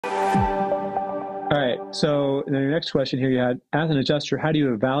All right. So then your next question here you had, as an adjuster, how do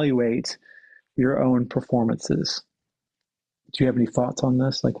you evaluate your own performances? Do you have any thoughts on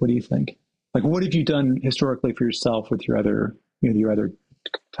this? Like, what do you think? Like, what have you done historically for yourself with your other, your other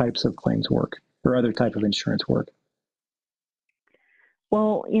types of claims work or other type of insurance work?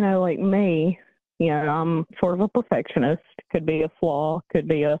 Well, like me, I'm sort of a perfectionist. Could be a flaw, could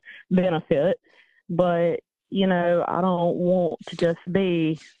be a benefit, but I don't want to just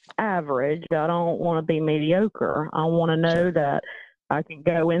be average. I don't want to be mediocre. I want to know that I can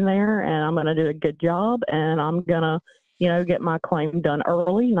go in there and I'm going to do a good job and I'm going to, get my claim done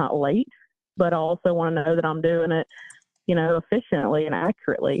early, not late. But I also want to know that I'm doing it, efficiently and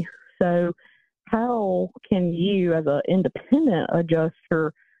accurately. So how can you, as an independent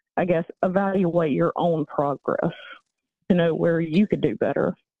adjuster, I guess, evaluate your own progress to know where you could do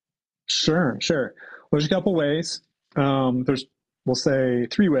better? Sure, sure. Well, there's a couple ways. There's, we'll say,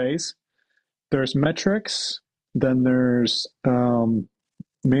 three ways. There's metrics, then there's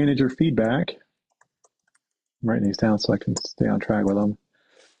manager feedback. I'm writing these down so I can stay on track with them.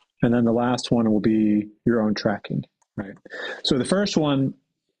 And then the last one will be your own tracking, right? So the first one,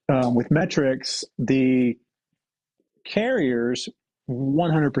 with metrics, the carriers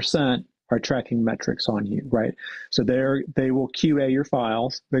 100% are tracking metrics on you, right? So they will QA your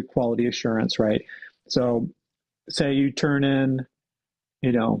files, the quality assurance, right? So say you turn in,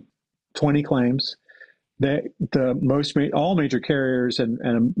 20 claims. All major carriers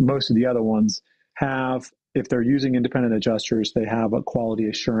and most of the other ones have, if they're using independent adjusters, they have a quality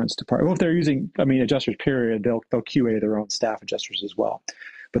assurance department. Well, if they're using, adjusters period, they'll QA their own staff adjusters as well.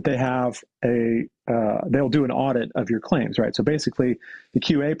 But they have they'll do an audit of your claims, right? So basically, the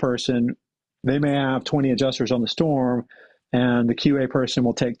QA person, they may have 20 adjusters on the storm, and the QA person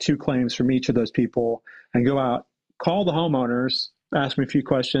will take 2 claims from each of those people and go out, call the homeowners, ask them a few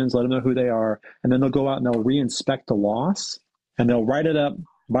questions, let them know who they are, and then they'll go out and they'll re-inspect the loss, and they'll write it up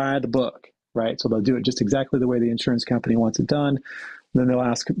by the book, right? So they'll do it just exactly the way the insurance company wants it done. Then they'll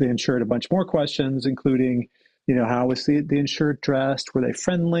ask the insured a bunch more questions, including, how was the insured dressed? Were they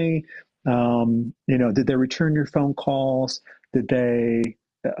friendly? Did they return your phone calls? Did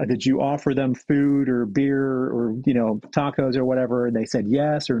you offer them food or beer or, tacos or whatever? And they said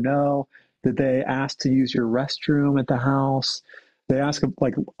yes or no. Did they ask to use your restroom at the house? They ask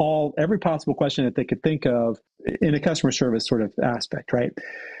like every possible question that they could think of in a customer service sort of aspect, right?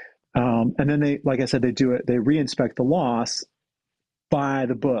 And then they, like I said, they re-inspect the loss by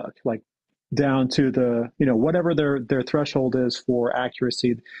the book, like down to the, whatever their threshold is for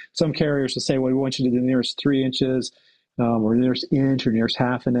accuracy. Some carriers will say, well, we want you to do the nearest 3 inches, or nearest inch or nearest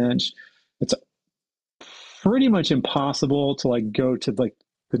half an inch. It's pretty much impossible to go to the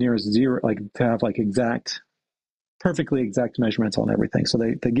nearest zero, to have perfectly exact measurements on everything. So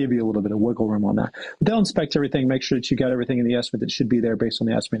they give you a little bit of wiggle room on that. But they'll inspect everything, make sure that you got everything in the estimate that should be there based on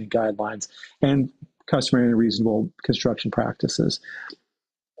the estimating guidelines and customary and reasonable construction practices.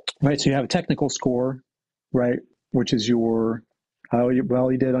 Right, so you have a technical score, right, which is how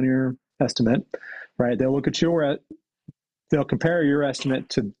well you did on your estimate, right? They'll look at they'll compare your estimate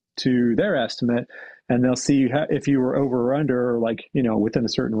to their estimate, and they'll see if you were over or under, within a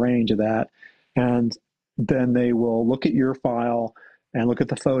certain range of that, and then they will look at your file and look at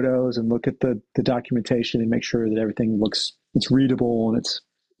the photos and look at the documentation and make sure that everything it's readable and it's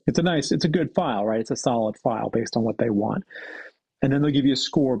a good file, right? It's a solid file based on what they want. And then they'll give you a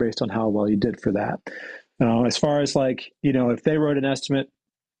score based on how well you did for that. As far as if they wrote an estimate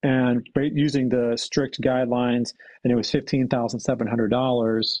and using the strict guidelines and it was $15,700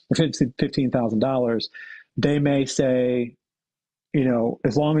 or $15,000, they may say,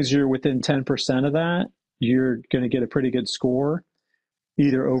 as long as you're within 10% of that, you're going to get a pretty good score,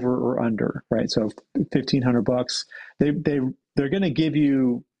 either over or under, right? So $1,500, they're going to give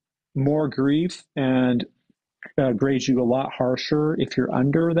you more grief and grade you a lot harsher if you're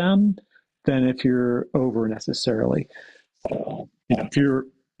under them than if you're over necessarily. So, if you're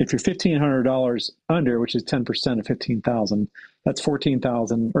 $1,500 under, which is 10% of 15,000, that's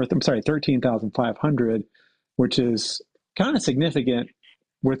 14,000, or I'm sorry, 13,500, which is kind of significant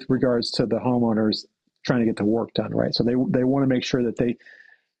with regards to the homeowners trying to get the work done, right? So they want to make sure that the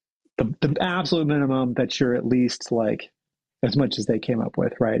absolute minimum that you're at least as much as they came up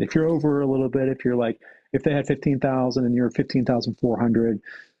with, right? If you're over a little bit, if they had 15,000 and you're 15,400,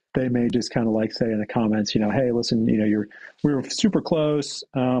 they may just kind of say in the comments, hey, listen, we were super close,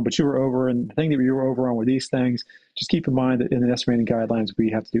 but you were over, and the thing that you were over on were these things. Just keep in mind that in the estimating guidelines, we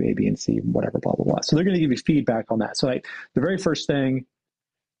have to do A, B, and C, whatever, blah, blah, blah. So they're going to give you feedback on that. So the very first thing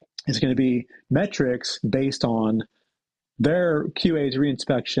is going to be metrics based on their QA's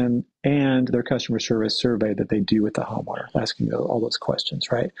reinspection and their customer service survey that they do with the homeowner, asking all those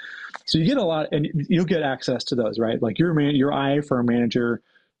questions, right? So you get a lot, and you'll get access to those, right? Like your IA firm manager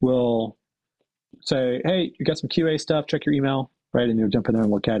will say, hey, you got some QA stuff, check your email, right? And you'll jump in there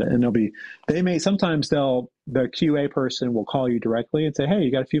and look at it. And sometimes the QA person will call you directly and say, hey,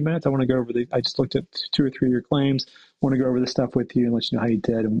 you got a few minutes? I want to go over I just looked at 2 or 3 of your claims. I want to go over this stuff with you and let you know how you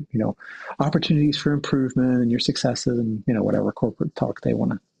did, and, opportunities for improvement and your successes, and, whatever corporate talk they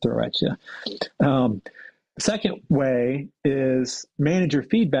want to throw at you. Second way is manager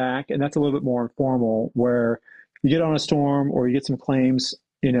feedback. And that's a little bit more informal, where you get on a storm or you get some claims,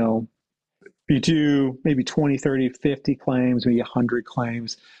 you do maybe 20, 30, 50 claims, maybe 100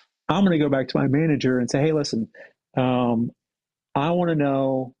 claims. I'm going to go back to my manager and say, hey, listen, I want to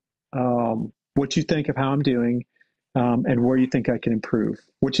know what you think of how I'm doing, and where you think I can improve.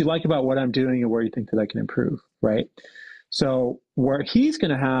 What you like about what I'm doing and where you think that I can improve, right? So where he's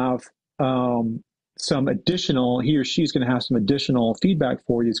going to have he or she's going to have some additional feedback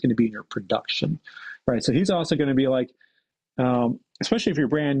for you is going to be in your production, right? So he's also going to be like, especially if you're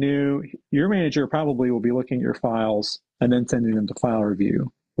brand new, your manager probably will be looking at your files and then sending them to file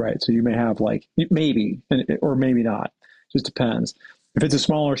review, right? So you may have maybe, or maybe not, just depends. If it's a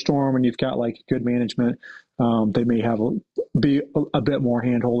smaller storm and you've got good management, they may be a bit more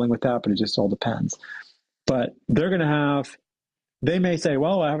hand-holding with that, but it just all depends. But they may say,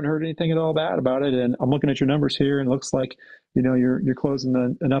 well, I haven't heard anything at all bad about it, and I'm looking at your numbers here, and it looks like, you're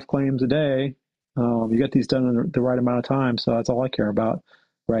closing enough claims a day. You get these done in the right amount of time, so that's all I care about,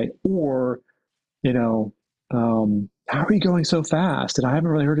 right? Or, how are you going so fast? And I haven't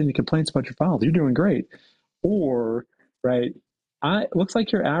really heard any complaints about your files. You're doing great. Or, right, it looks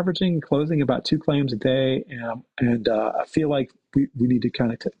like you're closing about 2 claims a day, and I feel like we need to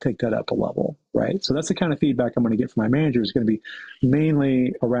kind of take that up a level, right? So that's the kind of feedback I'm going to get from my manager. Is going to be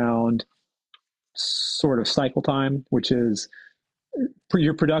mainly around sort of cycle time, which is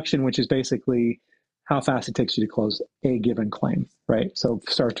your production, which is basically how fast it takes you to close a given claim, right? So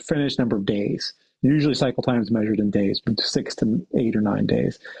start to finish, number of days. Usually cycle time is measured in days, 6 to 8 or 9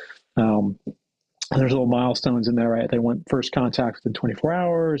 days. There's little milestones in there, right? They want first contact within 24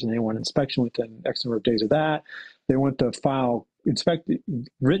 hours, and they want inspection within X number of days of that. They want the file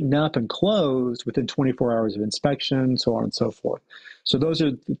written up and closed within 24 hours of inspection, so on and so forth. So those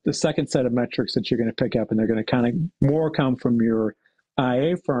are the second set of metrics that you're going to pick up, and they're going to kind of more come from your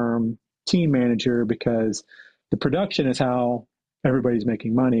IA firm team manager, because the production is how everybody's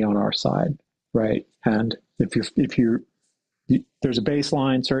making money on our side, right? And if you're there's a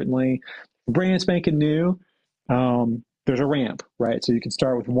baseline, certainly. Brand spanking new, there's a ramp, right? So you can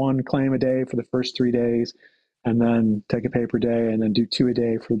start with 1 claim a day for the first 3 days, and then take a pay per day, and then do 2 a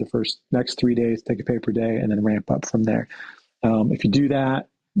day for the next 3 days, take a pay per day, and then ramp up from there. If you do that,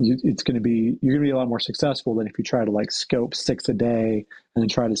 you're going to be a lot more successful than if you try to scope 6 a day and then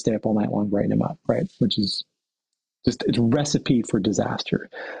try to stay up all night long writing them up, right? Which is it's a recipe for disaster.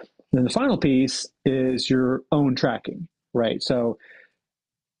 And then the final piece is your own tracking, right? So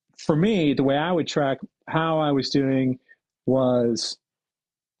for me, the way I would track how I was doing was,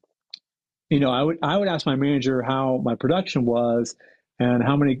 I would ask my manager how my production was and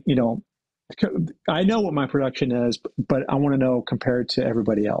how many, I know what my production is, but I want to know compared to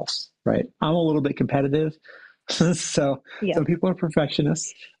everybody else, right? I'm a little bit competitive. So Yeah. some people are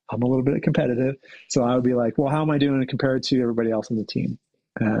perfectionists. I'm a little bit competitive. So I would be like, well, how am I doing compared to everybody else on the team?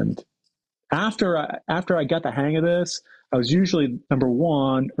 And after I got the hang of this, I was usually number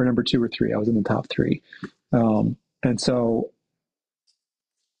 1 or number 2 or 3. I was in the top 3. And so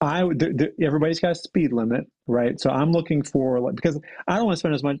everybody's got a speed limit, right? So I'm looking for, because I don't want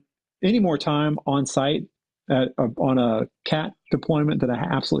to spend any more time on site on a CAT deployment than I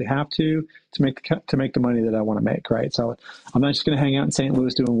absolutely have to make the money that I want to make, right? So I'm not just going to hang out in St.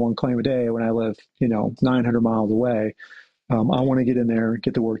 Louis doing 1 claim a day when I live, 900 miles away. I want to get in there,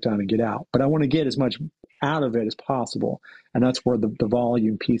 get the work done, and get out. But I want to get as much out of it as possible, and that's where the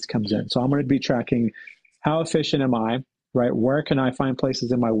volume piece comes in. So I'm going to be tracking how efficient am I, right? Where can I find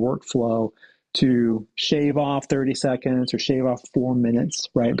places in my workflow to shave off 30 seconds or shave off 4 minutes,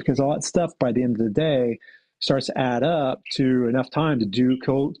 right? Because all that stuff by the end of the day starts to add up to enough time to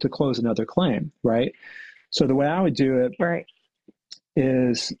close another claim, right? So the way I would do it, right,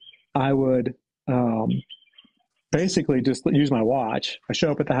 is I would basically just use my watch. I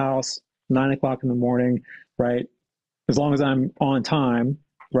show up at the house 9 o'clock in the morning, right? As long as I'm on time,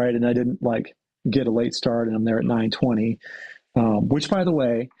 right? And I didn't get a late start and I'm there at 9:20, which, by the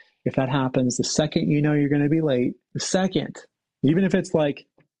way, if that happens, the second you're going to be late, even if it's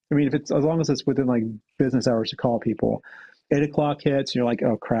if it's as long as it's within business hours to call people, 8 o'clock hits, and you're like,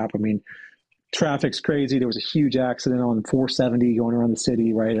 oh crap. I mean, traffic's crazy. There was a huge accident on 470 going around the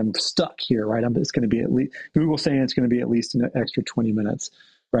city, right? I'm stuck here, right? It's going to be at least, Google's saying it's going to be at least an extra 20 minutes,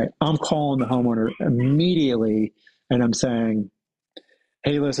 right? I'm calling the homeowner immediately and I'm saying,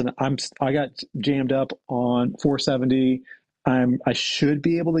 hey, listen, I got jammed up on 470. I should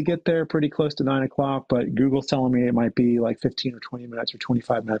be able to get there pretty close to 9 o'clock, but Google's telling me it might be like 15 or 20 minutes or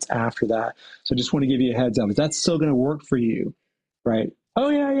 25 minutes after that. So just want to give you a heads up. Is that still going to work for you? Right. Oh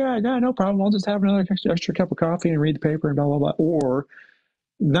yeah, no problem. I'll just have another extra cup of coffee and read the paper and blah, blah, blah. Or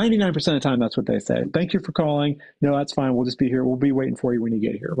 99% of the time, that's what they say. Thank you for calling. No, that's fine. We'll just be here. We'll be waiting for you when you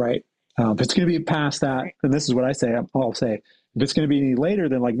get here. Right. If it's going to be past that, and this is what I say, I'll say, if it's going to be any later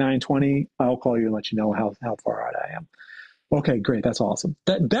than like 9:20, I'll call you and let you know how far out I am. Okay, great. That's awesome.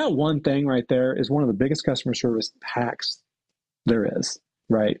 That one thing right there is one of the biggest customer service hacks there is,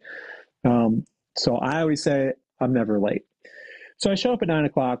 right? So I always say I'm never late. So I show up at 9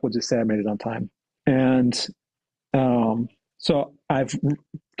 o'clock. We'll just say I made it on time. And so I've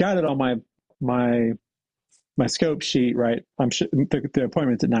got it on my scope sheet, right? The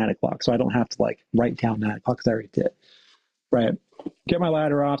appointment's at 9 o'clock, so I don't have to like write down 9 o'clock because I already did. Right. Get my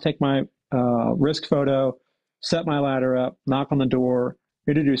ladder off, take my risk photo, set my ladder up, knock on the door,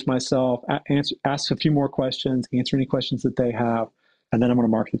 introduce myself, ask a few more questions, answer any questions that they have, and then I'm going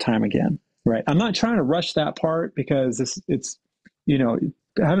to mark the time again. Right. I'm not trying to rush that part because it's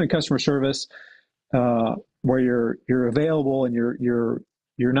having customer service where you're available and you're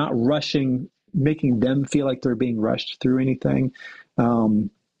not rushing, making them feel like they're being rushed through anything.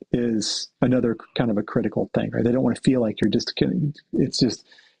 Is another kind of a critical thing, right? They don't want to feel like you're just kidding. It's just,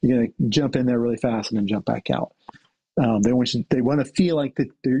 you're going to jump in there really fast and then jump back out. They want to feel like that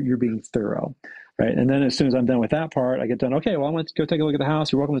you're being thorough, right? And then as soon as I'm done with that part, I get done. Okay, well, I want to go take a look at the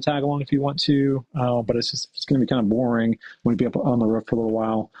house. You're welcome to tag along if you want to, but it's going to be kind of boring. I'm going to be up on the roof for a little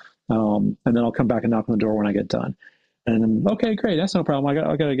while, and then I'll come back and knock on the door when I get done. And then, okay, great, that's no problem.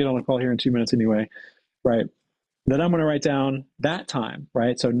 I got to get on a call here in 2 minutes anyway, right? Then I'm going to write down that time,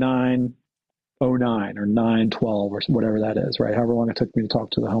 right? So 9:09 or 9:12 or whatever that is, right? However long it took me to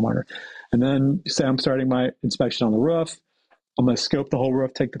talk to the homeowner. And then say I'm starting my inspection on the roof. I'm going to scope the whole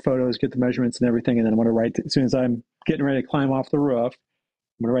roof, take the photos, get the measurements and everything. And then I'm going to write, as soon as I'm getting ready to climb off the roof,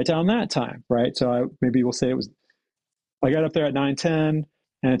 I'm going to write down that time, right? So maybe we'll say I got up there at 9:10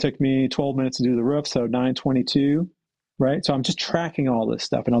 and it took me 12 minutes to do the roof. So 9:22, right? So I'm just tracking all this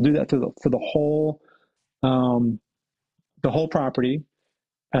stuff, and I'll do that for the whole property.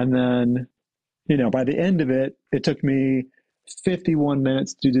 And then, by the end of it, it took me 51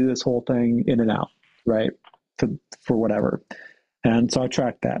 minutes to do this whole thing in and out, right? For whatever. And so I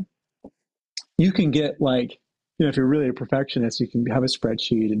tracked that. You can get if you're really a perfectionist, you can have a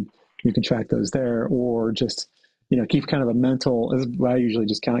spreadsheet and you can track those there, or just, keep kind of a mental, I usually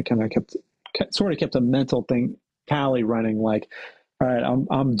just kind of kept a mental thing tally running, like, all right,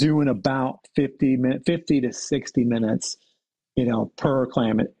 I'm doing about 50 to 60 minutes, per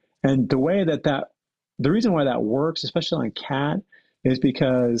claimant. And the reason why that works, especially on cat, is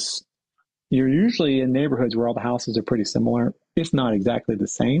because you're usually in neighborhoods where all the houses are pretty similar, if not exactly the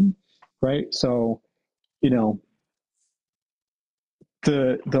same, right? So,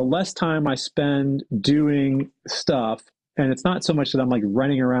 the less time I spend doing stuff, and it's not so much that I'm like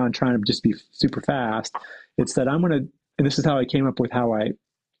running around trying to just be super fast, it's that and this is how I came up with how I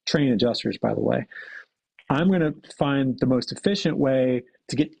train adjusters, by the way. I'm going to find the most efficient way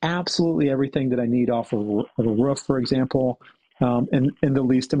to get absolutely everything that I need off of a roof, for example, in the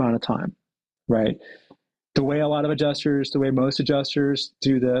least amount of time, right? The way most adjusters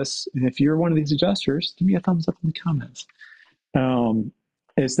do this, and if you're one of these adjusters, give me a thumbs up in the comments,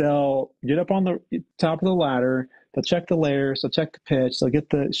 is they'll get up on the top of the ladder, they'll check the layers, they'll check the pitch, they'll get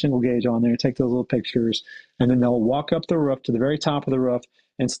the shingle gauge on there, take those little pictures, and then they'll walk up the roof to the very top of the roof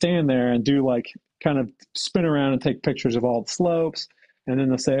and stand there and do kind of spin around and take pictures of all the slopes. And then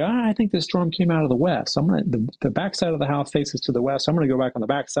they'll say, I think this storm came out of the west. So the back side of the house faces to the west. So I'm going to go back on the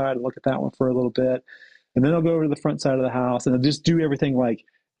back side and look at that one for a little bit. And then they'll go over to the front side of the house and they'll just do everything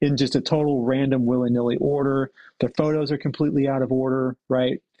in just a total random willy-nilly order. Their photos are completely out of order,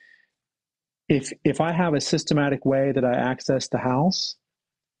 right? If I have a systematic way that I access the house,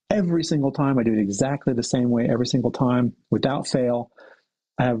 every single time I do it exactly the same way every single time without fail,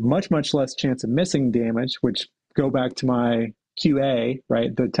 I have much, much less chance of missing damage, which go back to my QA,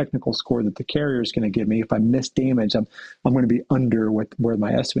 right? The technical score that the carrier is going to give me. If I miss damage, I'm going to be under where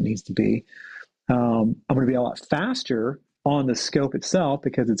my estimate needs to be. I'm going to be a lot faster on the scope itself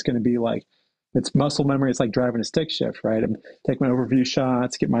because it's going to be it's muscle memory. It's like driving a stick shift, right? I'm take my overview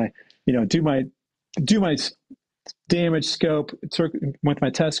shots, get my, do my damage scope, with my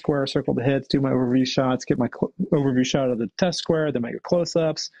test square, circle the hits, do my overview shots, get my overview shot of the test square, then my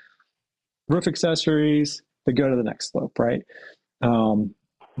close-ups, roof accessories, then go to the next slope, right?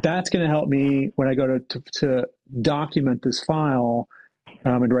 That's going to help me when I go to document this file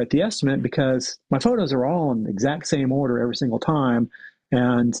and write the estimate, because my photos are all in the exact same order every single time.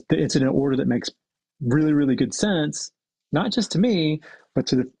 And it's in an order that makes really, really good sense, not just to me, but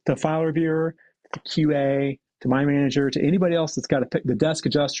to the file reviewer, the QA, to my manager, to anybody else that's got to pick the desk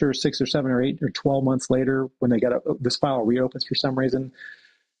adjuster 6 or 7 or 8 or 12 months later when they got this file reopens for some reason.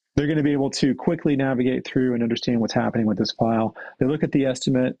 They're going to be able to quickly navigate through and understand what's happening with this file. They look at the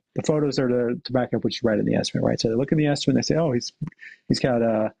estimate. The photos are to back up what you write in the estimate, right? So they look in the estimate and they say, oh, he's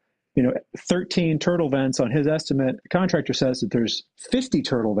got 13 turtle vents on his estimate. The contractor says that there's 50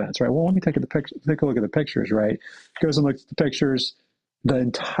 turtle vents, right? Well, let me take a look at the pictures, right? Goes and looks at the pictures. The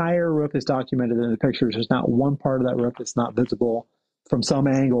entire roof is documented in the pictures. There's not one part of that roof that's not visible from some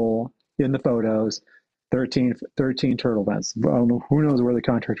angle in the photos. 13 turtle vents. Who knows where the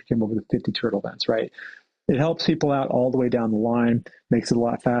contractor came up with the 50 turtle vents, right? It helps people out all the way down the line, makes it a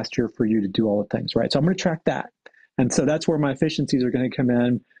lot faster for you to do all the things, right? So I'm going to track that. And so that's where my efficiencies are going to come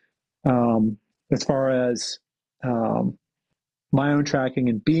in as far as my own tracking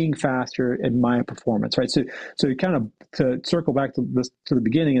and being faster in my performance, right? So kind of to circle back to the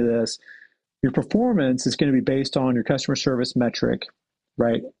beginning of this, your performance is going to be based on your customer service metric,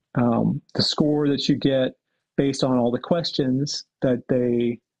 right? The score that you get based on all the questions that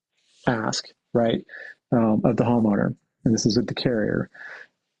they ask, right, of the homeowner, and this is at the carrier.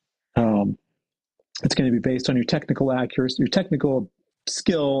 It's going to be based on your technical accuracy, your technical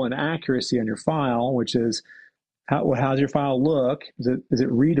skill and accuracy on your file, which is how's your file look? Is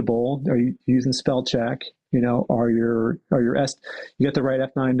it readable? Are you using spell check? Are your you got the right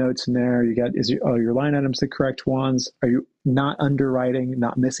F9 notes in there? Are your line items the correct ones? Are you not underwriting,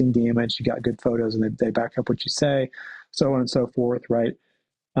 not missing damage? You got good photos and they back up what you say, so on and so forth, right?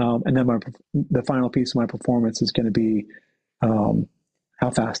 And then the final piece of my performance is going to be how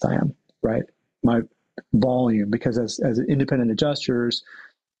fast I am, right? My volume, because as independent adjusters,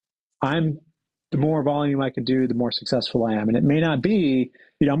 the more volume I can do, the more successful I am. And it may not be,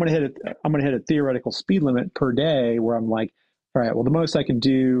 I'm going to hit a theoretical speed limit per day where I'm like, all right, well, the most I can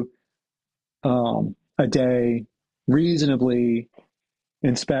do a day reasonably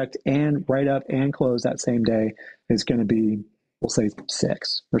inspect and write up and close that same day is going to be, we'll say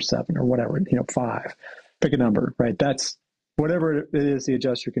 6 or 7 or whatever, 5, pick a number, right? That's whatever it is the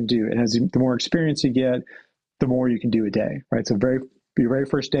adjuster can do. And the more experience you get, the more you can do a day, right? So your very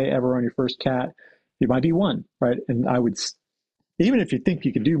first day ever on your first cat, it might be 1, right? And I would, even if you think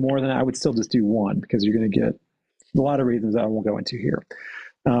you could do more than that, I would still just do 1, because you're going to get a lot of reasons that I won't go into here.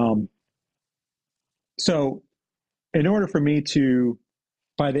 So in order for me to,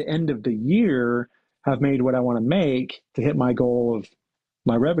 by the end of the year, have made what I want to make to hit my goal of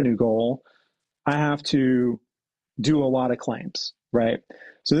my revenue goal, I have to do a lot of claims, right?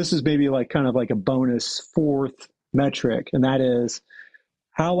 So this is maybe kind of like a bonus 4th metric, and that is,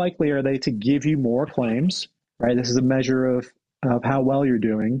 how likely are they to give you more claims, right? This is a measure of how well you're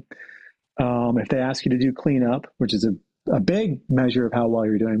doing. If they ask you to do cleanup, which is a big measure of how well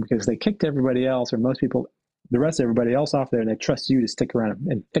you're doing, because they kicked everybody else, or most people, the rest of everybody else off there, and they trust you to stick around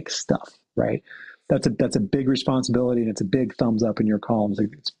and fix stuff, right? That's a big responsibility, and it's a big thumbs up in your columns.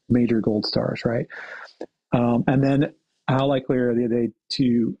 It's major gold stars, right? And then how likely are they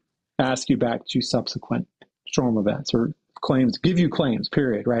to ask you back to subsequent storm events or claims, give you claims,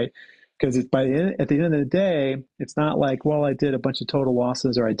 period, right? Because at the end of the day, it's not like, well, I did a bunch of total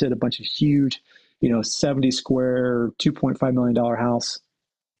losses, or I did a bunch of huge, 70 square, $2.5 million house,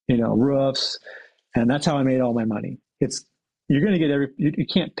 roofs, and that's how I made all my money. You're going to get you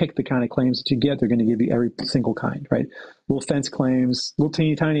can't pick the kind of claims that you get. They're going to give you every single kind, right? Little fence claims, little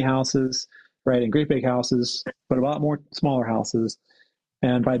teeny tiny houses, right? And great big houses, but a lot more smaller houses.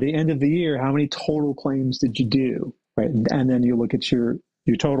 And by the end of the year, how many total claims did you do, right? And then you look at your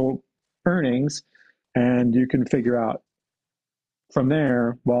total earnings, and you can figure out from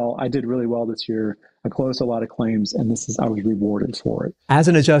there, well, I did really well this year. I closed a lot of claims, and I was rewarded for it. As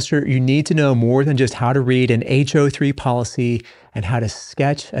an adjuster, you need to know more than just how to read an HO3 policy and how to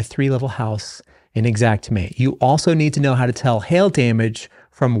sketch a 3-level house in Xactimate. You also need to know how to tell hail damage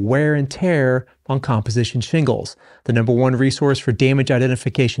from wear and tear on composition shingles. The #1 resource for damage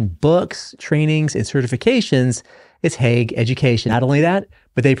identification books, trainings, and certifications is Hague Education. Not only that,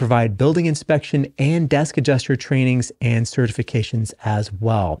 but they provide building inspection and desk adjuster trainings and certifications as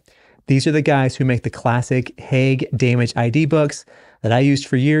well. These are the guys who make the classic Hague Damage ID books that I used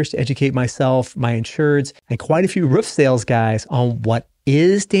for years to educate myself, my insureds, and quite a few roof sales guys on what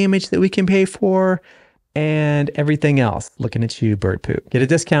is damage that we can pay for and everything else. Looking at you, bird poop. Get a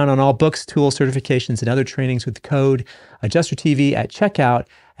discount on all books, tools, certifications, and other trainings with the code AdjusterTV at checkout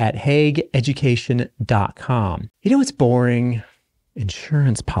at HagueEducation.com. You know what's boring?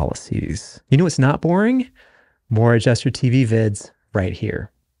 Insurance policies. You know what's not boring? More Adjuster TV vids right here.